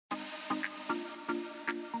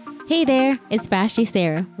Hey there, it's Vashti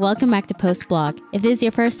Sarah. Welcome back to Post Blog. If this is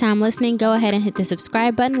your first time listening, go ahead and hit the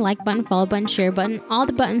subscribe button, like button, follow button, share button, all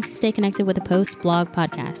the buttons to stay connected with the Post Blog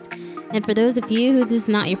podcast. And for those of you who this is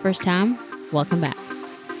not your first time, welcome back.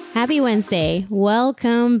 Happy Wednesday.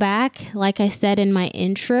 Welcome back. Like I said in my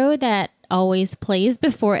intro that always plays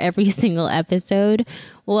before every single episode,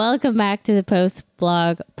 welcome back to the Post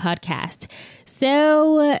Blog podcast.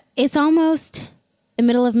 So it's almost the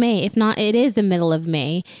middle of May. If not, it is the middle of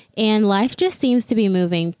May. And life just seems to be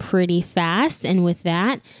moving pretty fast. And with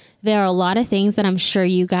that, there are a lot of things that I'm sure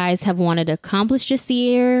you guys have wanted to accomplish this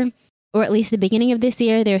year, or at least the beginning of this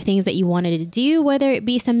year. There are things that you wanted to do, whether it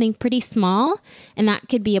be something pretty small, and that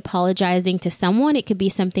could be apologizing to someone. It could be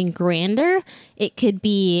something grander. It could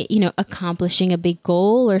be, accomplishing a big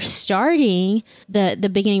goal or starting the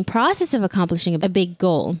beginning process of accomplishing a big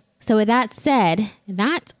goal. So with that said,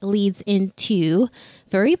 that leads into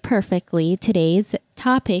very perfectly today's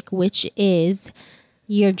topic, which is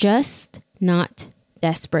you're just not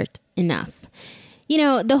desperate enough.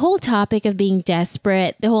 The whole topic of being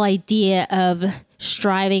desperate, the whole idea of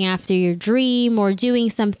striving after your dream or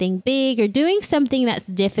doing something big or doing something that's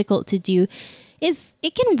difficult to do,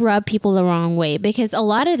 it can rub people the wrong way, because a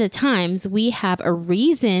lot of the times we have a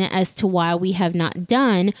reason as to why we have not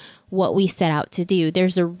done what we set out to do.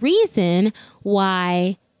 There's a reason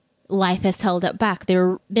why life has held up back.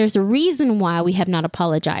 There's a reason why we have not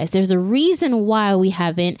apologized. There's a reason why we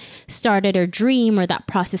haven't started our dream or that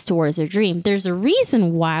process towards our dream. There's a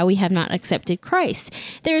reason why we have not accepted Christ.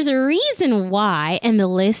 There's a reason why, and the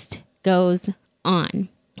list goes on.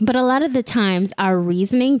 But a lot of the times our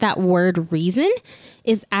reasoning, that word reason,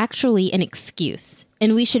 is actually an excuse.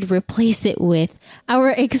 And we should replace it with our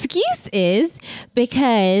excuse is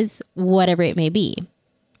because whatever it may be.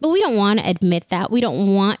 But we don't want to admit that. We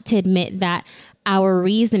don't want to admit that our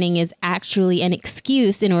reasoning is actually an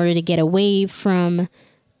excuse in order to get away from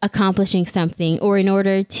accomplishing something, or in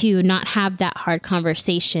order to not have that hard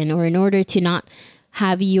conversation, or in order to not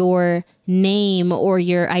have your name or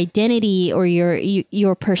your identity or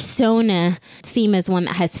your persona seem as one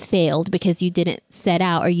that has failed because you didn't set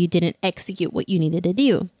out or you didn't execute what you needed to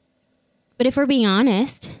do. But if we're being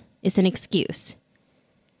honest, it's an excuse.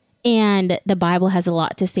 And the Bible has a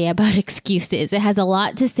lot to say about excuses. It has a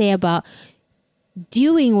lot to say about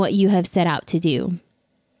doing what you have set out to do.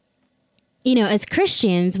 As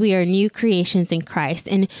Christians, we are new creations in Christ,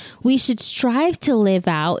 and we should strive to live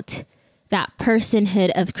out that personhood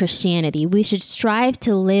of Christianity. We should strive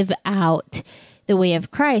to live out the way of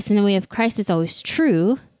Christ. And the way of Christ is always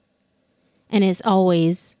true, and is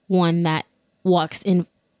always one that walks in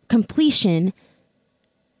completion.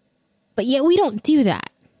 But yet we don't do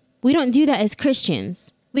that. We don't do that as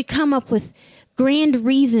Christians. We come up with grand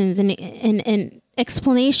reasons and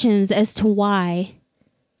explanations as to why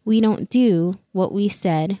we don't do what we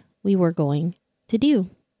said we were going to do.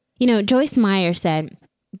 Joyce Meyer said,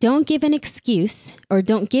 "Don't give an excuse, or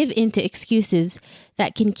don't give into excuses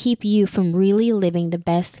that can keep you from really living the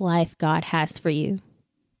best life God has for you."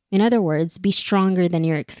 In other words, be stronger than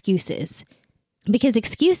your excuses, because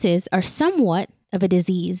excuses are somewhat of a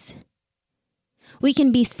disease. We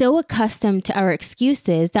can be so accustomed to our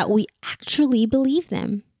excuses that we actually believe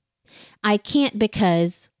them. I can't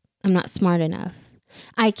because I'm not smart enough.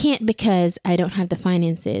 I can't because I don't have the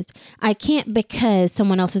finances. I can't because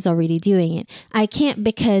someone else is already doing it. I can't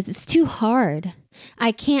because it's too hard.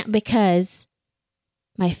 I can't because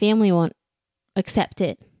my family won't accept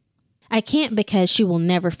it. I can't because she will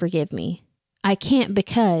never forgive me. I can't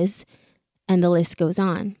because, and the list goes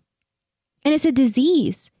on. And it's a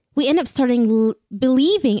disease. We end up starting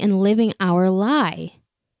believing and living our lie.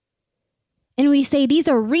 And we say, these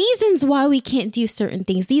are reasons why we can't do certain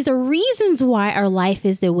things. These are reasons why our life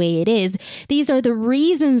is the way it is. These are the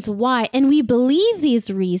reasons why. And we believe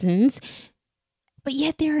these reasons, but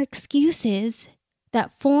yet there are excuses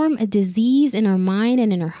that form a disease in our mind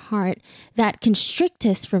and in our heart that constrict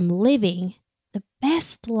us from living the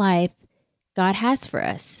best life God has for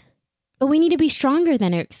us. But we need to be stronger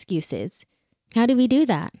than our excuses. How do we do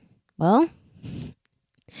that? Well,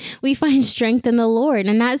 we find strength in the Lord.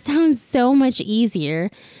 And that sounds so much easier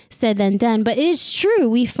said than done. But it is true.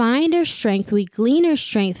 We find our strength. We glean our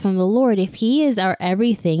strength from the Lord. If He is our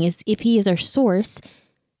everything, if He is our source,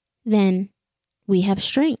 then we have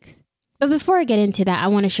strength. But before I get into that, I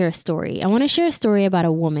want to share a story. I want to share a story about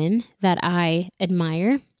a woman that I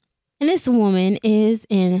admire. And this woman is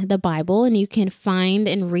in the Bible, and you can find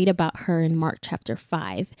and read about her in Mark chapter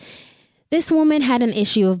 5. This woman had an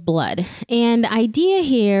issue of blood. And the idea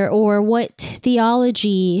here, or what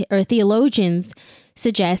theology or theologians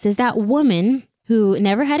suggest, is that woman who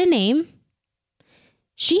never had a name,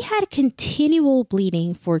 She had continual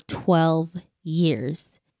bleeding for 12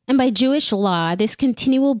 years. And by Jewish law, this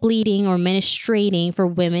continual bleeding or menstruating for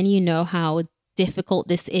women, you know how difficult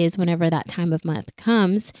this is whenever that time of month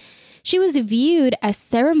comes. She was viewed as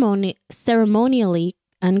ceremonially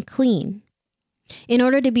unclean. In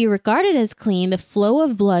order to be regarded as clean, the flow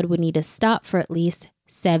of blood would need to stop for at least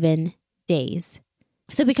 7 days.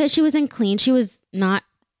 So because she was unclean, she was not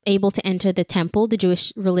able to enter the temple, the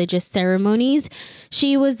Jewish religious ceremonies.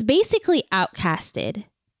 She was basically outcasted.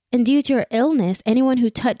 And due to her illness, anyone who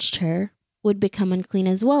touched her would become unclean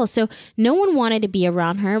as well. So no one wanted to be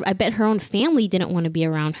around her. I bet her own family didn't want to be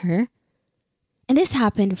around her. And this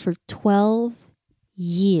happened for 12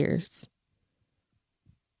 years.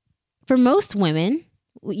 For most women,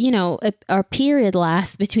 our period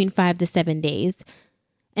lasts between 5 to 7 days.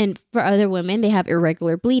 And for other women, they have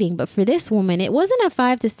irregular bleeding. But for this woman, it wasn't a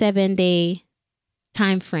 5 to 7 day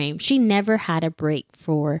time frame. She never had a break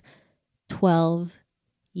for 12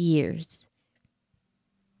 years.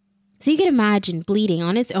 So you can imagine bleeding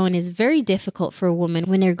on its own is very difficult for a woman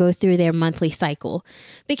when they go through their monthly cycle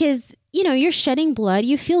because, you're shedding blood,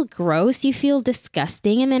 you feel gross, you feel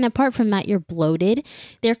disgusting. And then apart from that, you're bloated.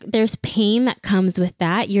 There's pain that comes with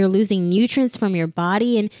that. You're losing nutrients from your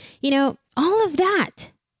body and, all of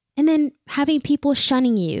that. And then having people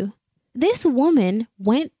shunning you. This woman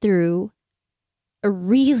went through a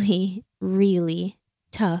really, really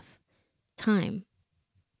tough time.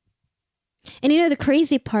 And the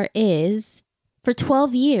crazy part is, for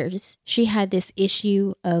 12 years, she had this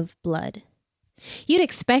issue of blood. You'd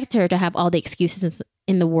expect her to have all the excuses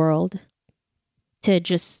in the world to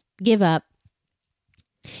just give up.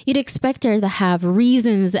 You'd expect her to have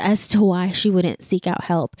reasons as to why she wouldn't seek out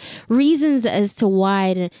help. Reasons as to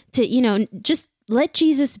why to just let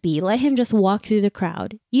Jesus be. Let him just walk through the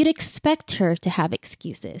crowd. You'd expect her to have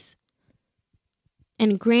excuses.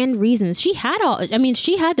 And grand reasons. She had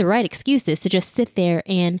the right excuses to just sit there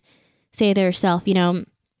and say to herself,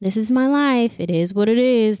 this is my life. It is what it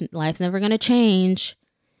is. Life's never going to change.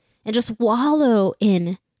 And just wallow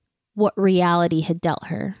in what reality had dealt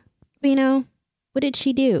her. But what did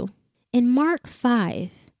she do? In Mark 5,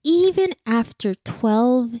 even after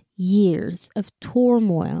 12 years of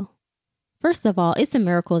turmoil, first of all, it's a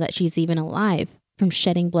miracle that she's even alive from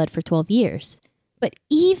shedding blood for 12 years. But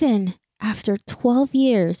even after 12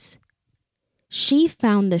 years, she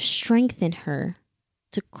found the strength in her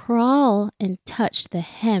to crawl and touch the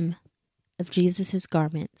hem of Jesus's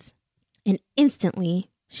garments. And instantly,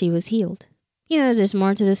 she was healed. There's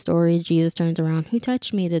more to the story. Jesus turns around. Who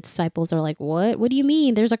touched me? The disciples are like, what? What do you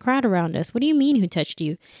mean? There's a crowd around us. What do you mean who touched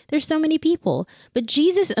you? There's so many people. But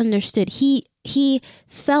Jesus understood. He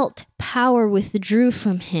felt power withdrew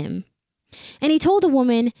from him. And he told the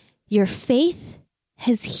woman, your faith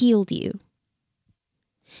has healed you.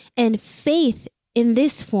 And faith in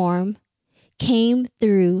this form came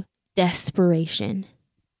through desperation.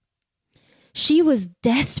 She was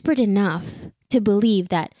desperate enough to believe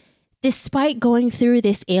that despite going through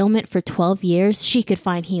this ailment for 12 years, she could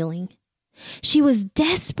find healing. She was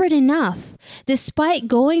desperate enough, despite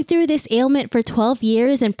going through this ailment for 12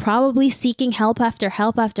 years and probably seeking help after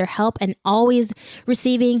help after help and always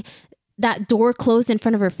receiving that door closed in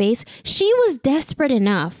front of her face. She was desperate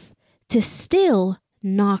enough to still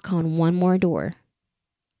knock on one more door.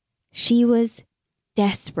 She was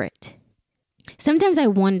desperate. Sometimes I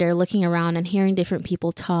wonder, looking around and hearing different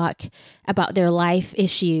people talk about their life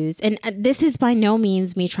issues, and this is by no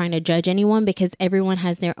means me trying to judge anyone because everyone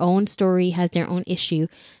has their own story, has their own issue.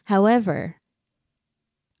 However,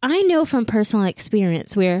 I know from personal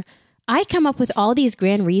experience where I come up with all these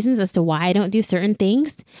grand reasons as to why I don't do certain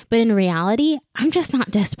things, but in reality, I'm just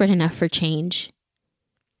not desperate enough for change.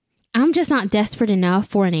 I'm just not desperate enough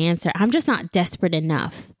for an answer. I'm just not desperate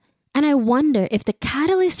enough. And I wonder if the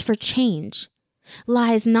catalyst for change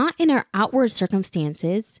lies not in our outward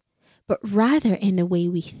circumstances, but rather in the way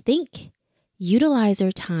we think, utilize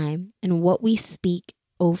our time, and what we speak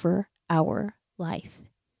over our life.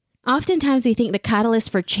 Oftentimes we think the catalyst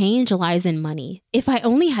for change lies in money. If I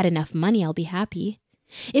only had enough money, I'll be happy.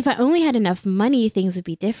 If I only had enough money, things would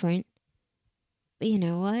be different. But you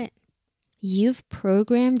know what? You've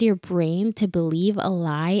programmed your brain to believe a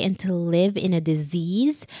lie and to live in a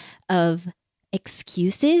disease of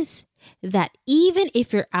excuses that even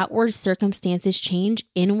if your outward circumstances change,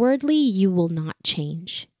 inwardly, you will not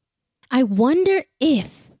change. I wonder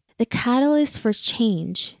if the catalyst for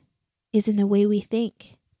change is in the way we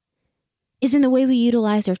think, is in the way we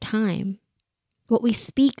utilize our time, what we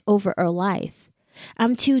speak over our life.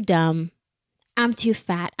 I'm too dumb. I'm too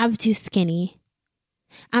fat. I'm too skinny.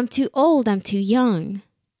 I'm too old, I'm too young.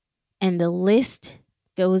 And the list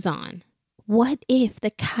goes on. What if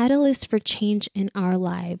the catalyst for change in our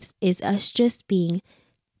lives is us just being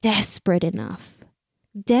desperate enough,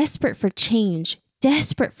 desperate for change,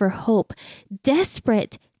 desperate for hope,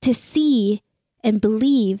 desperate to see and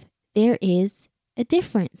believe there is a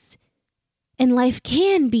difference and life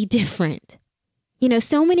can be different. You know,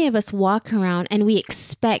 so many of us walk around and we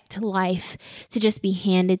expect life to just be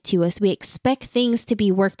handed to us. We expect things to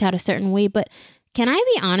be worked out a certain way, but can I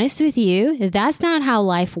be honest with you? That's not how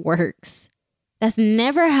life works. That's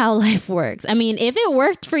never how life works. I mean, if it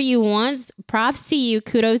worked for you once, props to you,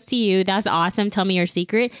 kudos to you. That's awesome. Tell me your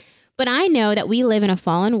secret. But I know that we live in a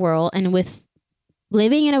fallen world, and with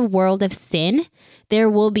living in a world of sin, there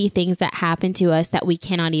will be things that happen to us that we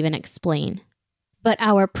cannot even explain. But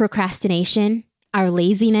our procrastination, our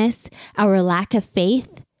laziness, our lack of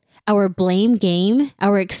faith, our blame game,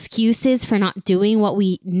 our excuses for not doing what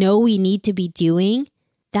we know we need to be doing,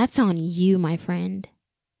 that's on you, my friend.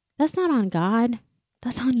 That's not on God.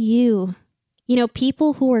 That's on you. You know,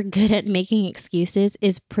 people who are good at making excuses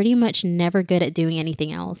is pretty much never good at doing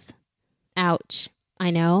anything else. Ouch.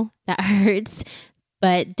 I know that hurts,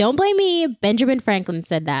 but don't blame me. Benjamin Franklin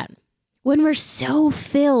said that. When we're so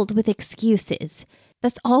filled with excuses,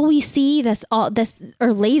 that's all we see.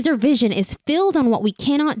 Our laser vision is filled on what we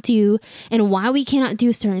cannot do and why we cannot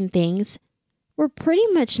do certain things. We're pretty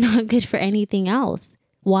much not good for anything else.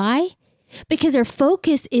 Why? Because our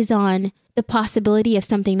focus is on the possibility of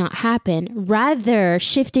something not happen, rather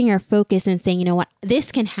shifting our focus and saying, you know what,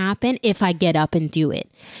 this can happen if I get up and do it.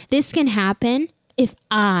 This can happen if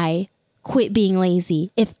I quit being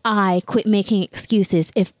lazy, if I quit making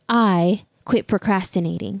excuses, if I quit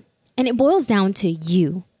procrastinating. And it boils down to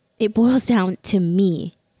you. It boils down to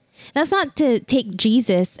me. That's not to take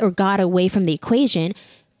Jesus or God away from the equation.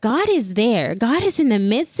 God is there. God is in the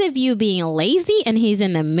midst of you being lazy, and he's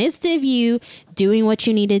in the midst of you doing what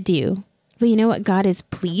you need to do. But you know what God is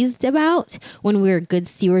pleased about? When we're good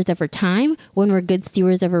stewards of our time, when we're good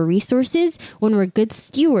stewards of our resources, when we're good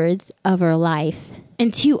stewards of our life.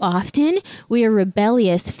 And too often, we are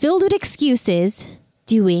rebellious, filled with excuses,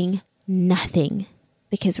 doing nothing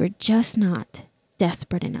because we're just not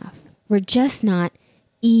desperate enough. We're just not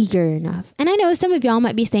eager enough. And I know some of y'all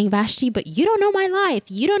might be saying, Vashti, but you don't know my life.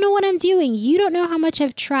 You don't know what I'm doing. You don't know how much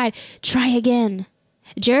I've tried. Try again.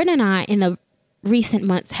 Jared and I in the recent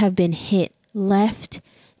months have been hit left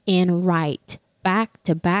and right, back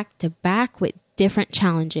to back to back with different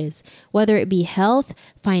challenges, whether it be health,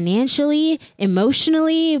 financially,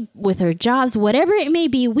 emotionally, with our jobs, whatever it may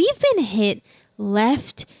be. We've been hit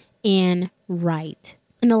left and right.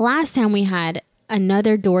 And the last time we had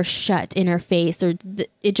another door shut in our face, or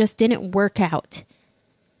it just didn't work out,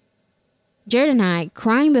 Jared and I,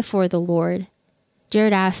 crying before the Lord,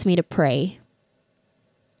 Jared asked me to pray.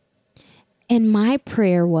 And my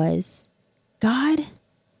prayer was, God,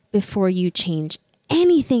 before you change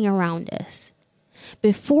anything around us,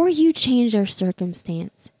 before you change our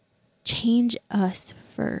circumstance, change us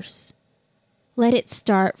first. Let it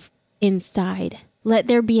start inside. Let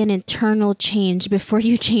there be an internal change before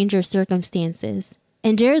you change your circumstances.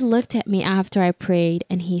 And Jared looked at me after I prayed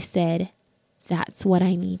and he said, that's what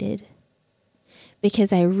I needed.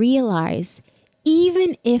 Because I realized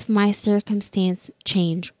even if my circumstance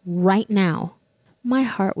changed right now, my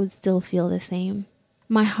heart would still feel the same.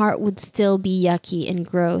 My heart would still be yucky and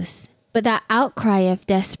gross. But that outcry of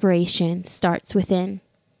desperation starts within.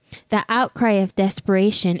 That outcry of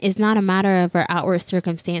desperation is not a matter of our outward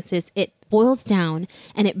circumstances. It boils down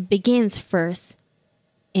and it begins first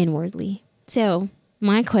inwardly. So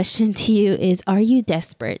my question to you is, are you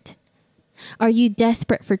desperate? Are you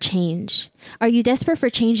desperate for change? Are you desperate for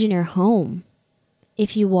change in your home?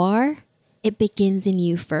 If you are, it begins in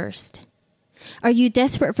you first. Are you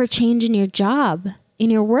desperate for change in your job, in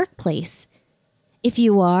your workplace? If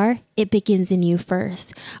you are, it begins in you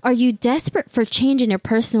first. Are you desperate for change in your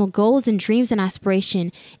personal goals and dreams and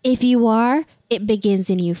aspiration? If you are, it begins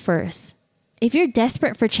in you first. If you're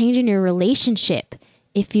desperate for change in your relationship,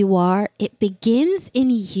 if you are, it begins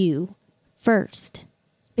in you first.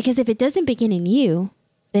 Because if it doesn't begin in you,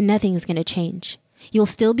 then nothing's going to change. You'll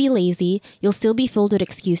still be lazy. You'll still be filled with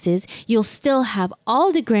excuses. You'll still have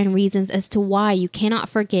all the grand reasons as to why you cannot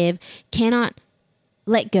forgive, cannot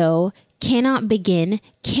let go, cannot begin,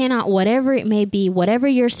 cannot, whatever it may be, whatever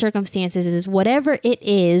your circumstances is, whatever it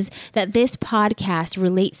is that this podcast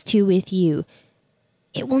relates to with you.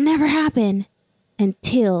 It will never happen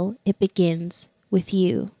until it begins with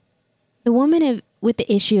you. The woman with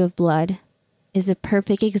the issue of blood is a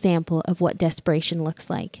perfect example of what desperation looks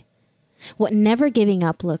like, what never giving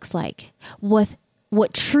up looks like, what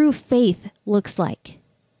true faith looks like.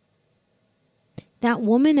 That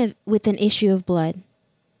woman with an issue of blood,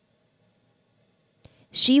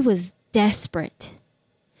 she was desperate.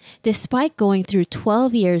 Despite going through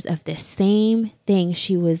 12 years of the same thing,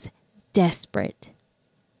 she was desperate.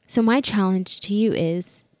 So my challenge to you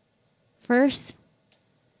is, first,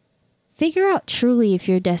 figure out truly if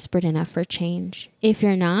you're desperate enough for change. If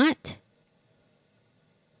you're not,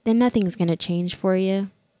 then nothing's going to change for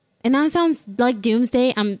you. And that sounds like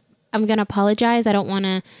doomsday. I'm going to apologize. I don't want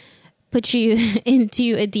to put you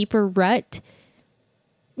into a deeper rut.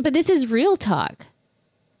 But this is real talk.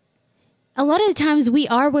 A lot of the times we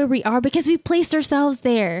are where we are because we placed ourselves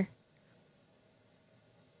there.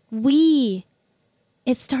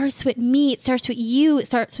 It starts with me, it starts with you, it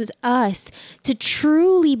starts with us. To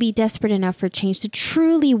truly be desperate enough for change, to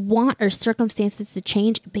truly want our circumstances to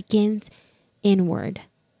change, it begins inward.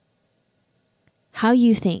 How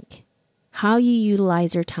you think, how you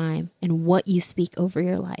utilize your time, and what you speak over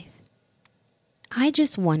your life. I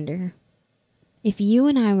just wonder if you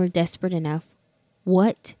and I were desperate enough,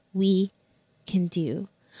 what we can do,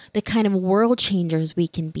 the kind of world changers we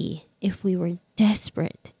can be if we were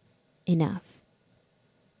desperate enough.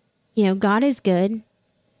 You know, God is good,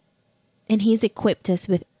 and He's equipped us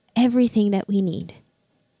with everything that we need.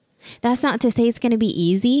 That's not to say it's going to be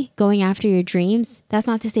easy going after your dreams. That's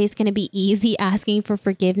not to say it's going to be easy asking for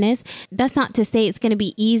forgiveness. That's not to say it's going to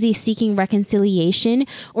be easy seeking reconciliation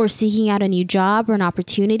or seeking out a new job or an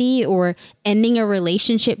opportunity or ending a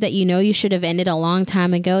relationship that you know you should have ended a long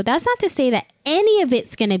time ago. That's not to say that any of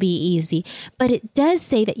it's going to be easy, but it does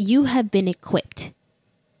say that you have been equipped.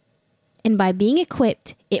 And by being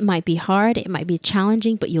equipped, it might be hard, it might be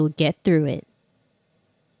challenging, but you'll get through it.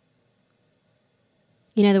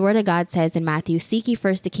 You know, the Word of God says in Matthew, seek ye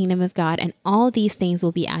first the kingdom of God, and all these things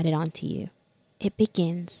will be added onto you. It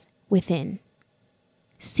begins within.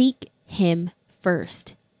 Seek Him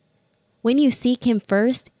first. When you seek Him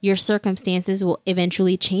first, your circumstances will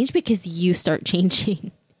eventually change because you start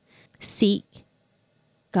changing. Seek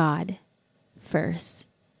God first.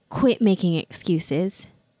 Quit making excuses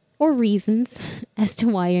or reasons as to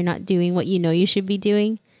why you're not doing what you know you should be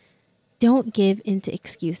doing. Don't give into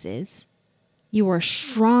excuses. You are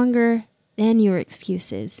stronger than your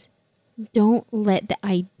excuses. Don't let the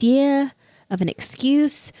idea of an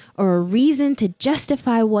excuse or a reason to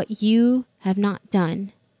justify what you have not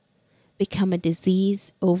done become a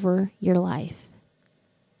disease over your life.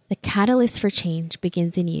 The catalyst for change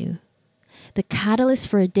begins in you. The catalyst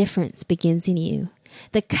for a difference begins in you.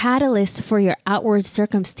 The catalyst for your outward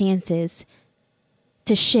circumstances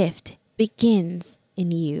to shift begins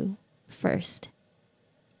in you first.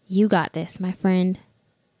 You got this, my friend.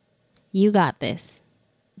 You got this.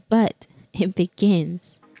 But it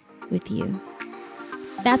begins with you.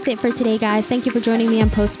 That's it for today, guys. Thank you for joining me on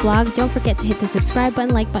Post Blog. Don't forget to hit the subscribe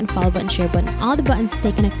button, like button, follow button, share button, all the buttons to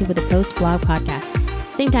stay connected with the Post Blog podcast.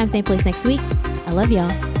 Same time, same place next week. I love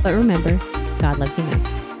y'all. But remember, God loves you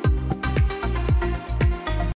most.